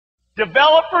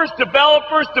Developers,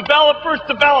 developers, developers,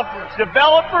 developers.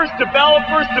 Developers,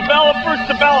 developers, developers,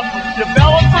 developers.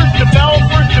 Developers,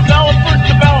 developers, developers,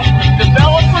 developers.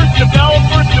 Developers,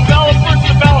 developers, developers,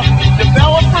 developers.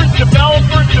 Developers,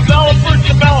 developers, developers,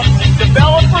 developers.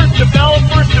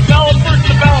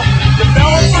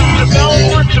 Developers,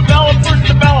 developers, developers,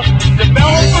 developers.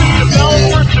 Developers,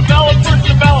 developers, developers,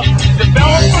 developers.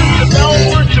 Developers,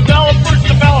 developers, developers,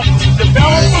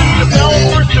 developers.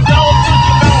 Developers, developers, developers, developers.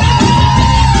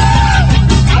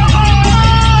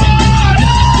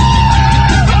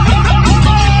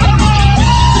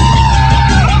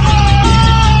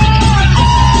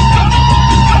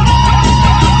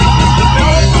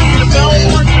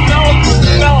 Developers, developers,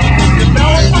 developers, developers.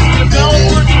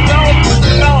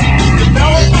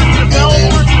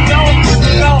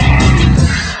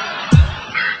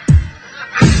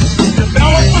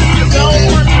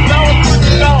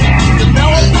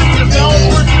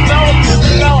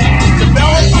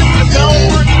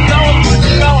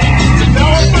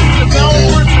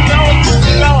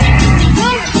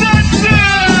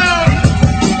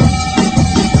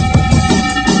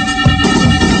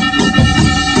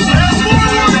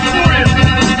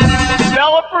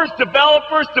 Developers,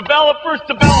 developers, developers,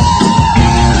 developers.